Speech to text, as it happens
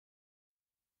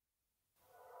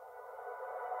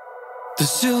The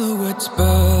silhouette's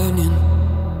burning,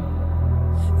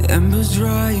 embers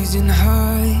rising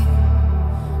high,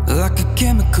 like a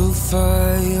chemical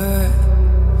fire.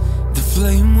 The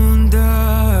flame won't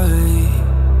die.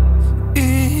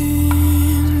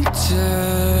 Intertwine,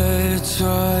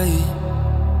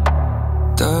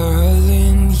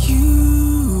 darling,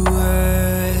 you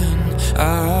and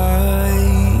I.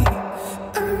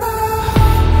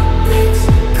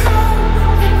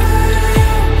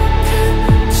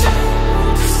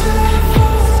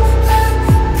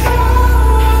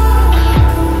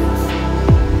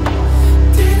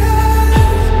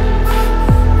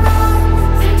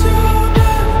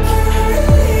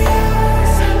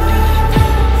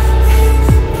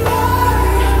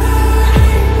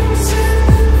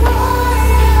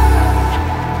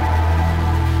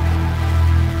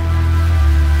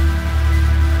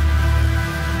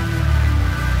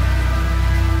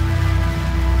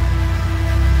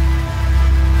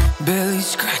 Barely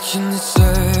scratching the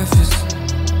surface.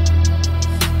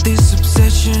 This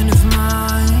obsession of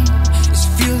mine is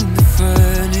fueling the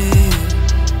furnace.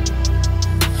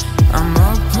 I'm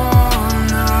up all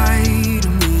night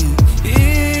and we're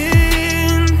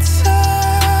intertwined.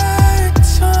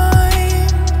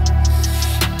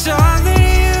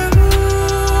 Darling, you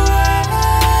and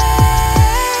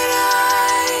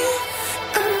I.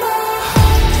 And my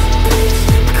heart beats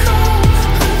cold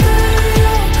under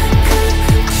your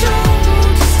control.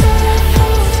 Just let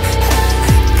us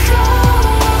let go.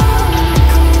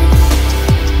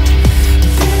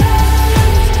 Did I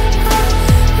lose my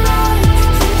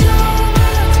mind in your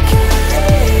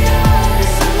mercury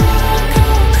eyes? Am I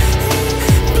going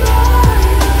blind?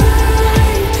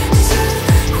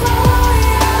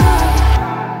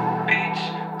 Beats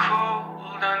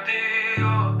cold under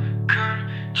your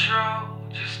control.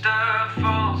 Just a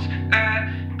false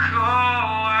echo.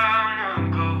 I'm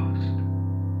a ghost.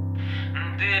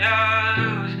 Did I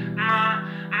lose my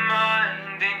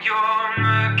mind in your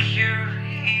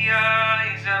mercury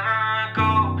eyes? Am I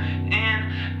going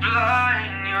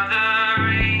blind? You're the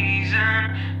reason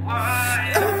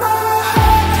why. And my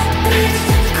heart beats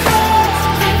cold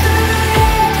under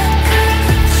your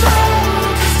control.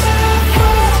 Just a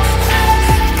false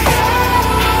echo.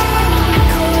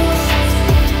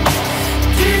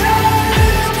 Did I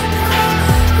lose my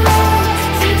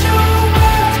mind in your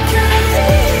mercury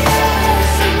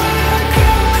eyes? Am I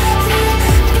going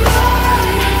blind?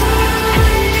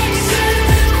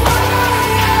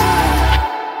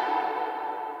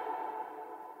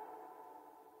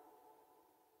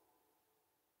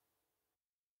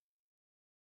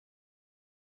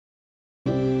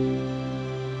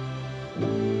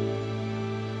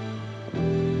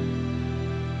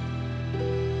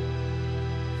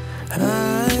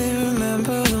 I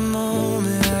remember the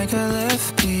moment I got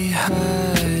left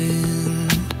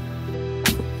behind.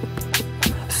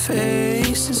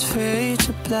 Faces fade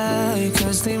to black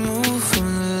as they move from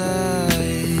the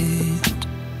light.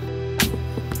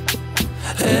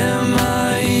 Am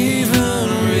I even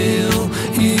real?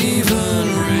 Even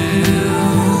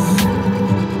real?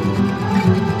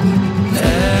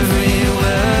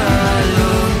 Everywhere I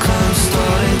look, I'm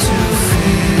starting to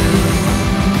feel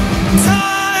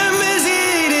time is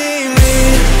eating me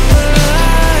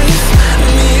alive,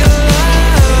 me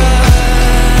alive.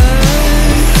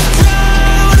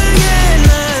 Drowning in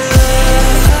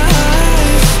alive.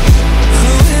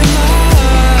 Who am I?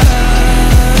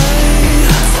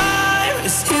 Time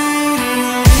is eating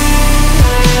me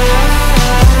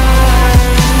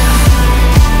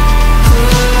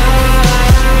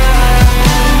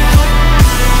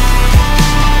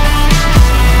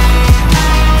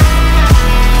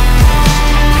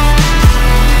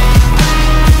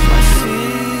My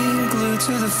feet glued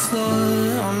to the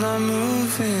floor, I'm not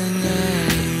moving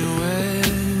anywhere.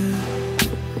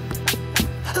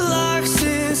 Locked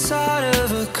inside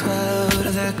of a crowd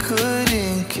that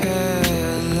couldn't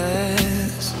care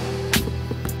less.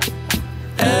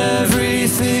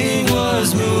 Everything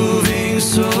was moving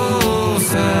so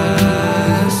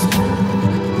fast.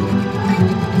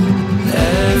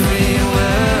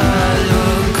 Everywhere I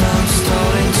look, I'm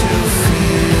starting to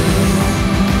feel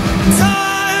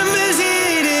time is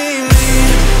eating me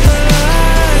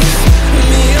alive,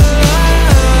 me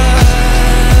alive.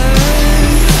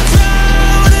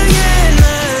 Drowning in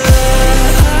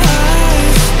alive.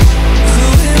 Who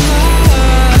am I?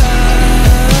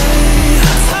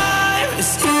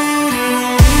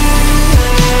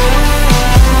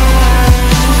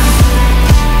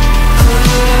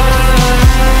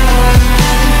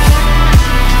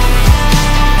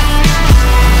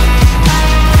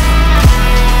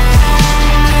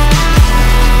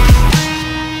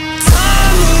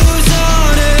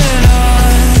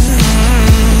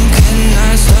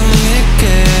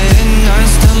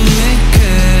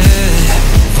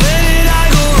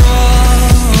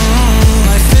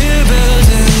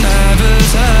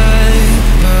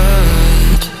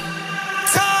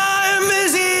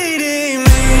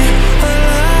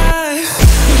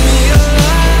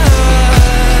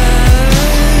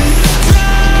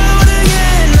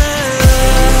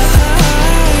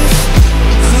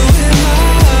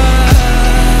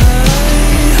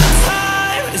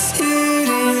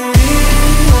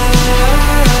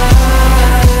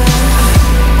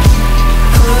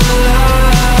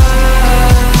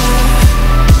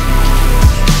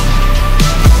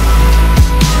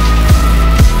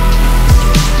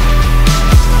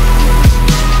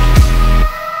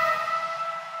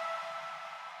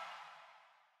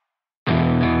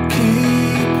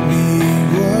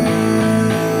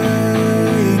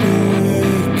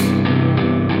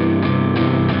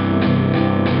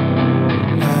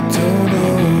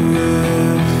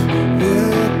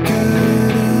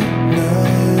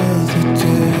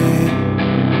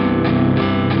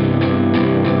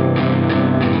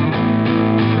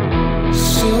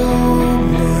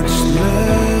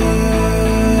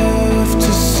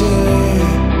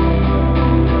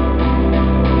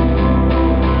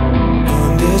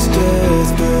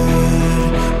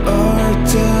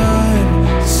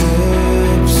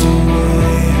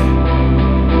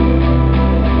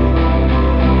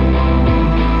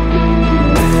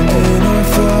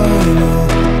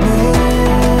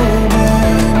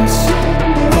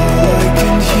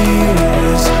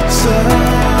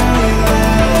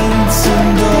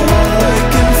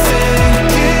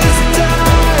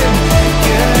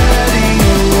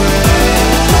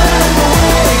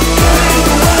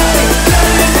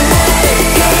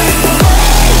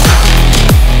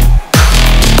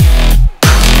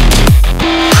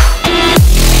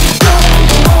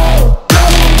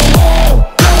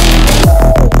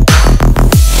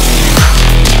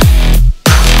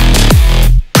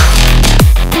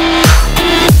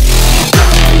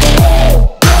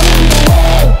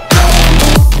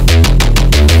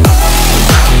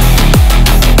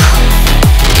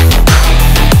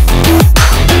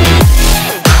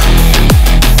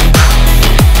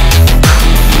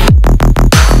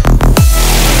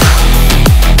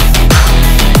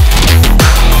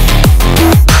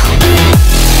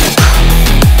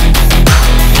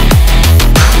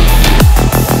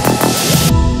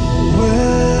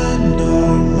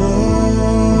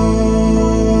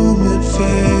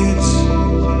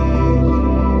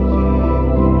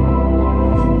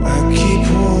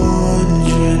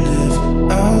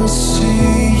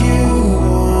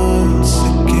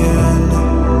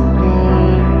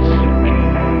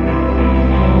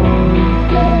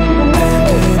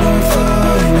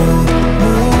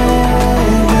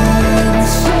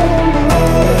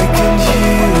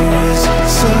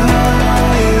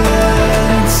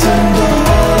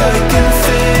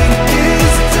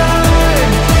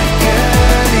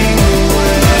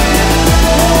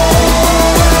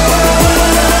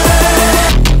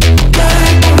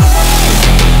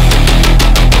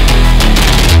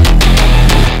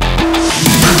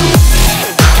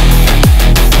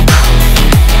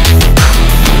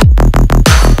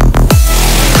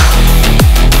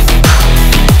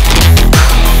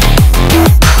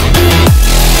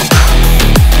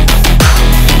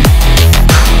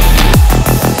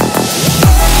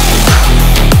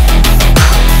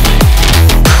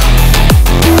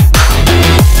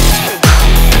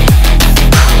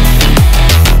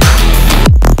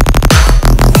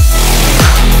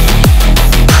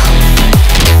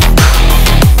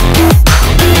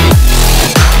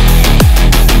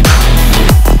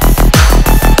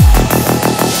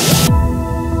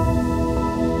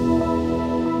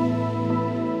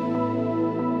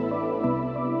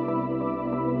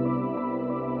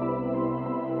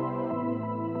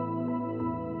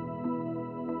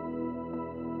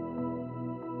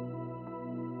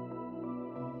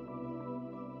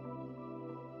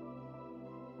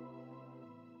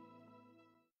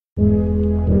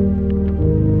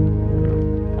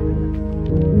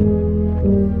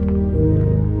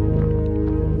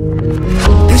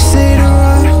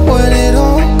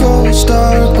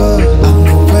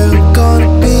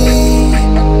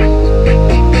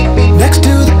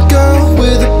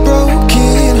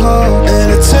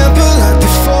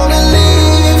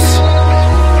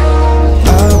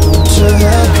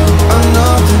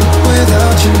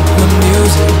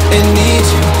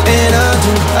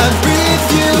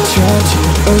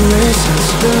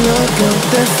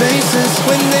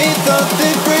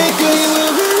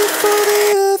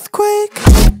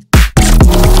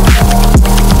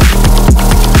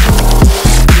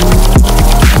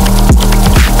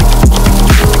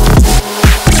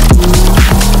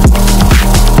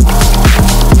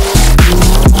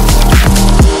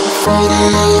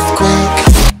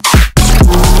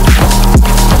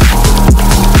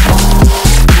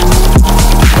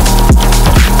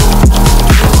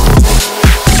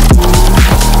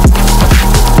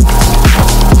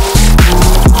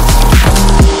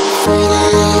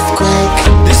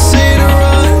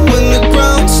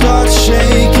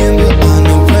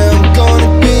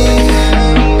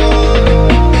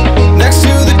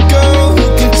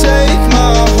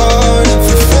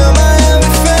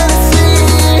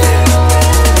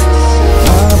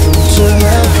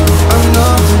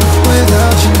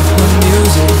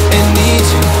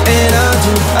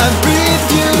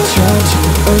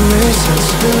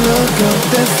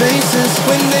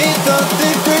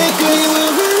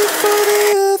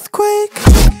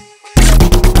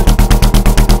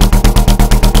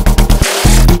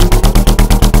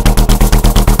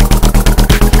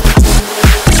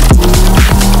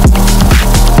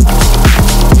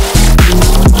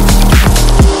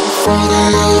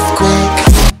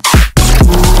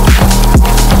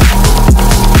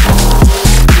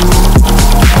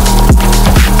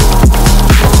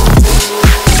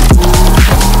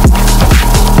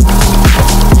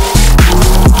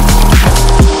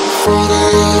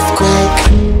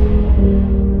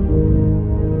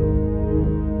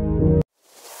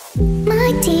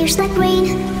 tears like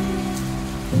rain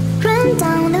run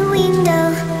down the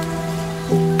window.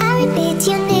 I repeat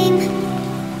your name,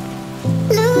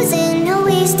 losing no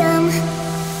wisdom.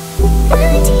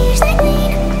 My tears like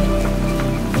rain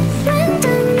run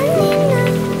down the window.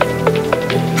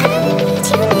 I repeat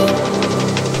your name,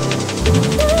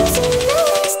 losing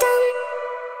no wisdom.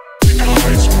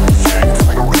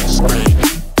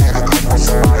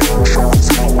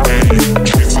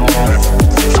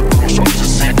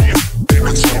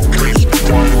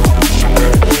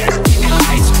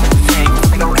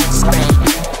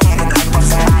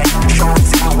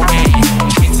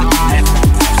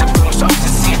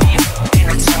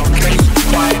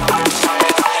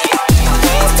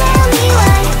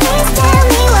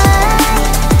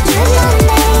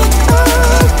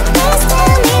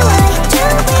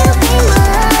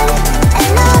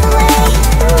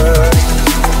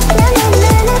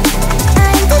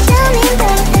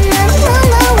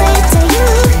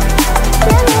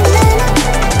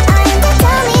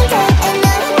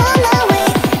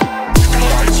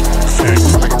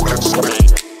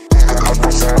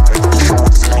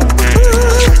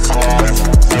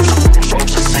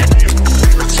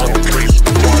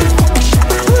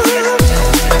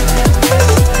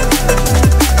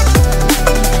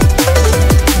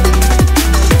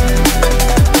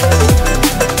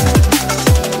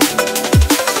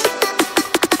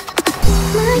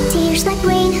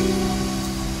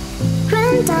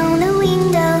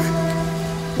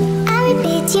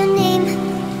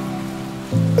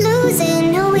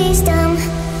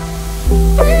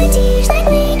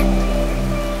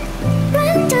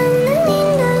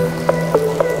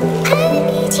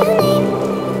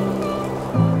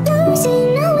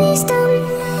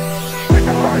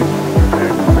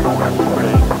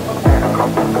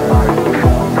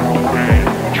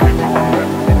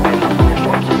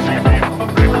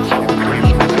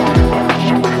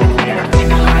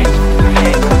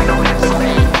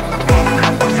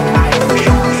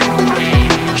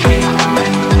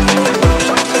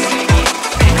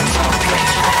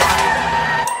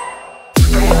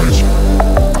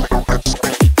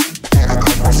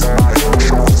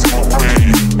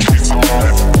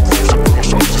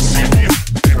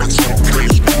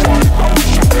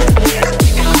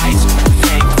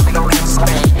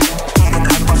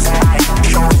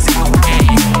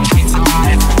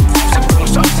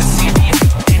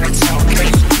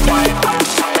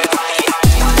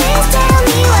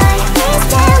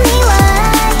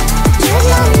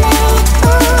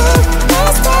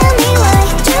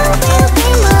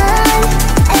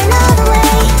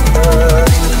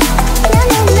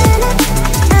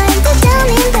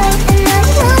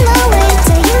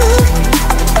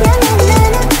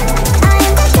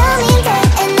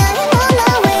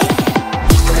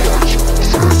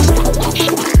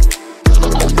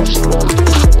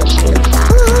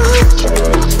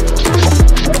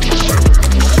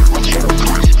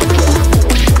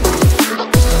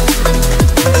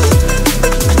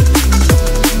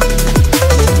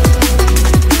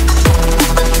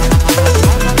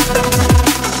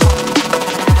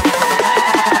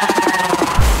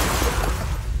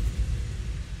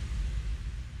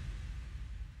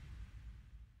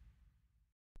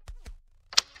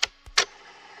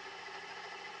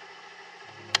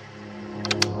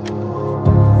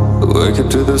 Wake up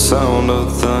to the sound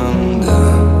of thunder,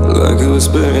 like a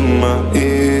whisper in my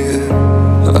ear.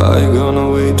 Are you gonna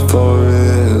wait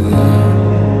forever?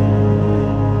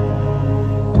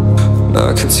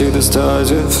 I can see the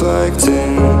stars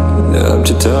reflecting, the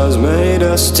empty towers made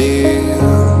of steel.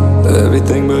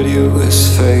 Everything but you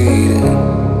is fading.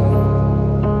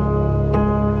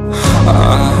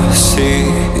 I see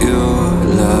your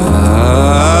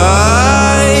light,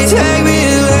 take me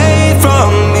away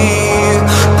from me,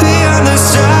 beyond the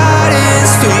stratosphere.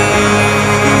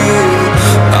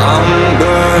 I'm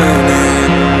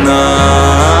burning up,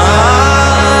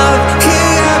 you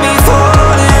got me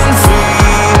falling free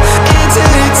into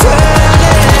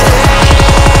eternity.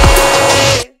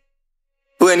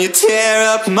 When you tear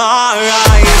up my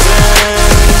horizon,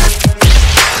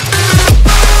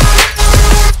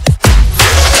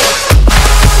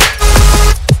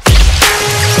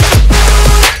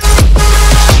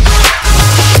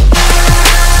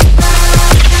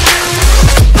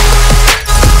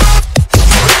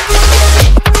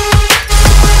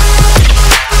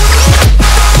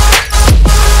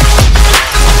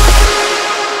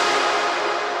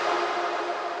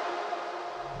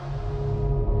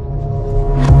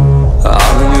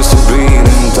 I've been used to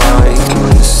breathing tight.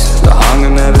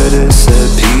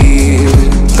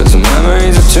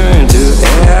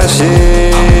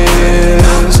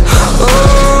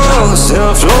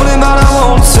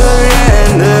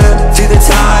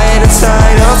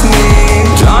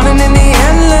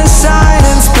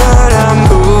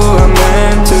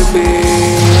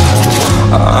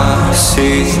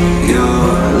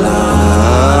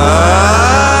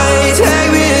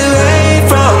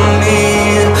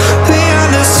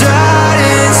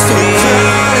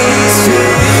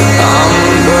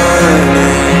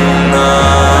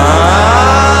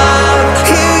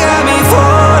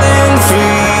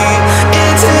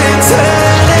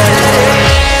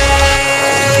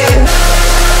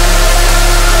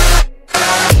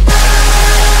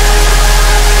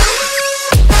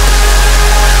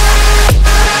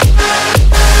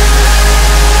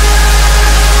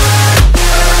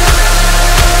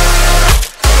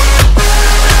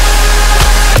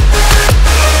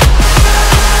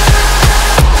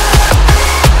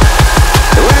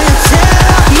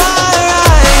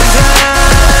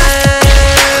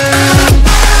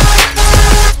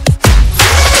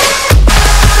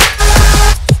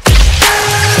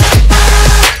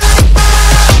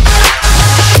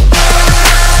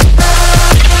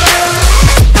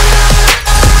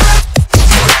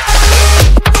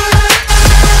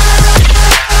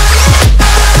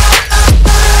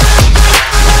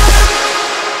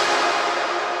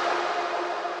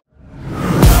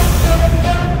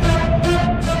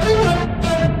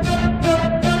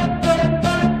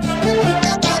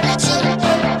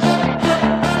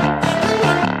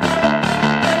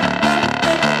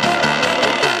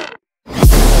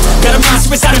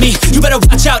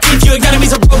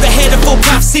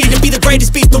 seed to be the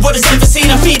greatest beast the world has ever seen.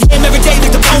 I feed him every day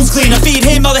like the bones clean. I feed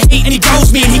him all the hate and he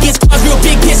grows me, and he gets cause real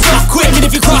big, pissed off quick. And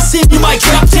if you cross him, you might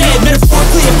drop dead.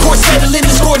 Metaphorically, of course, settling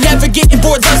the score, never getting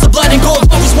bored. Loves the blood and gold,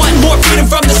 always wanting more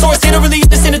freedom from the source. They don't really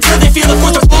listen until they feel the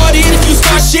force they're bought in. If you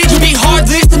start shit, you'll be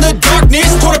heartless in the darkness.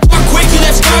 Torn apart quick, you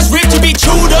left scars ripped, you'll be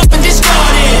chewed up and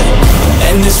discarded.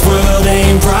 And this world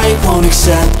ain't right, won't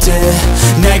accept it.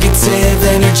 Negative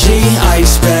energy, I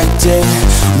expect it.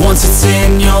 Once it's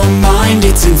in your mind,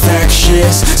 it's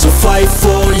infectious. So fight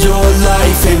for your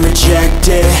life and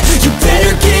reject it. You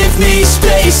better give me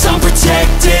space, I'm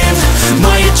protective.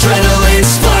 My adrenaline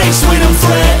spikes when I'm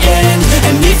threatened.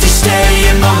 And if you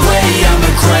stay in my way, I'm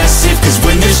aggressive. Cause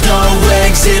when there's no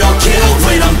exit, I'll kill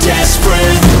when I'm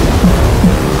desperate.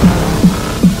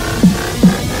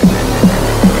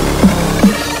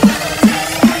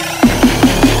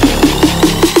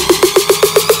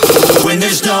 When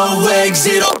there's no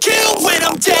exit, I'll kill when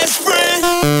I'm desperate.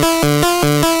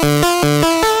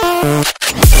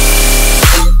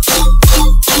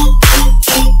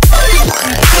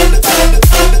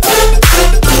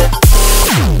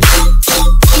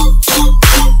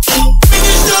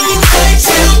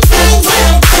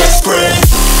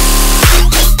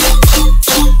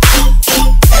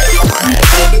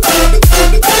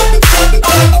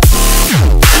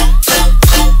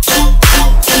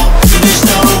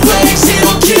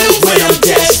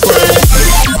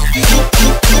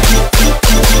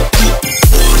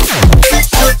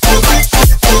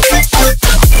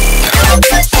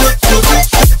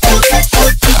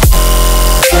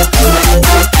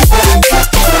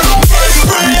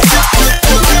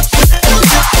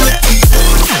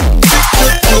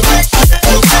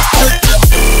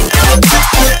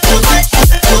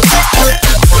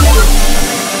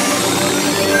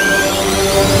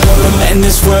 And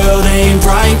this world ain't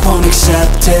right, won't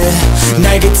accept it.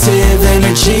 Negative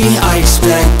energy, I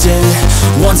expect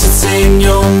it. Once it's in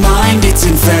your mind, it's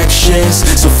infectious.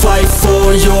 So